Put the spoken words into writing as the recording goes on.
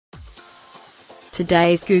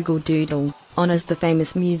Today's Google Doodle honors the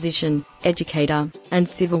famous musician, educator, and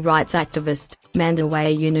civil rights activist,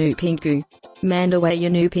 Mandawuy Yunupingu. Mandawuy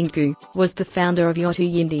Yunupingu was the founder of Yothu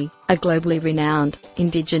Yindi, a globally renowned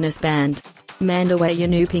Indigenous band. Mandawuy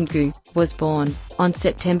Yunupingu was born on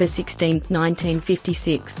September 16,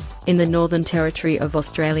 1956, in the Northern Territory of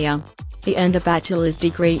Australia. He earned a bachelor's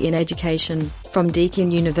degree in education from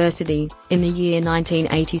Deakin University in the year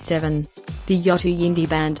 1987. The Yothu Yindi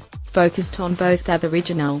band focused on both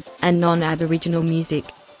Aboriginal and non-Aboriginal music.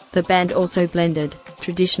 The band also blended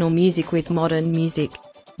traditional music with modern music.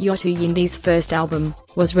 Yothu Yindi's first album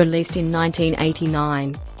was released in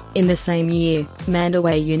 1989. In the same year,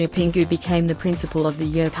 Mandawuy Yunupingu became the principal of the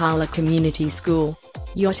Yirrkala Community School.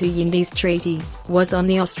 Yothu Yindi's treaty was on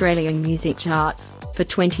the Australian music charts for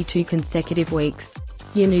 22 consecutive weeks.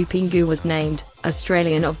 Yunupingu was named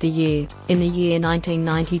Australian of the Year in the year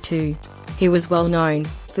 1992. He was well known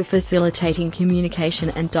for facilitating communication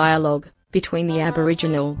and dialogue between the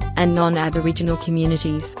Aboriginal and non-Aboriginal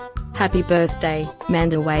communities. Happy birthday,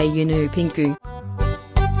 Mandawuy Yunupingu.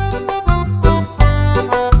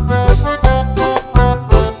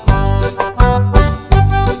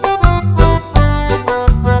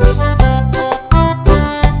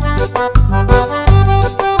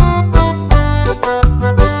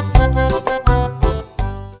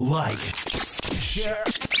 Like, share,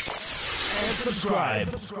 and subscribe.